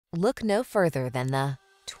Look no further than the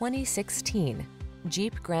 2016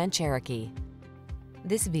 Jeep Grand Cherokee.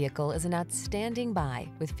 This vehicle is an outstanding buy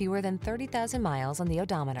with fewer than 30,000 miles on the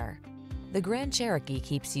odometer. The Grand Cherokee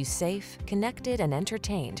keeps you safe, connected, and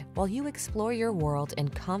entertained while you explore your world in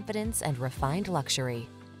confidence and refined luxury.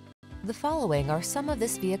 The following are some of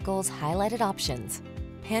this vehicle's highlighted options: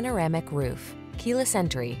 panoramic roof, keyless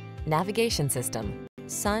entry, navigation system,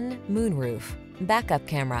 sun, moonroof, backup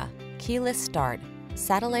camera, keyless start,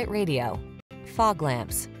 satellite radio, fog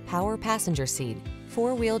lamps, power passenger seat,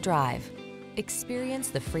 four-wheel drive. Experience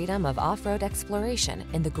the freedom of off-road exploration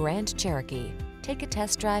in the Grand Cherokee. Take a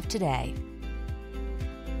test drive today.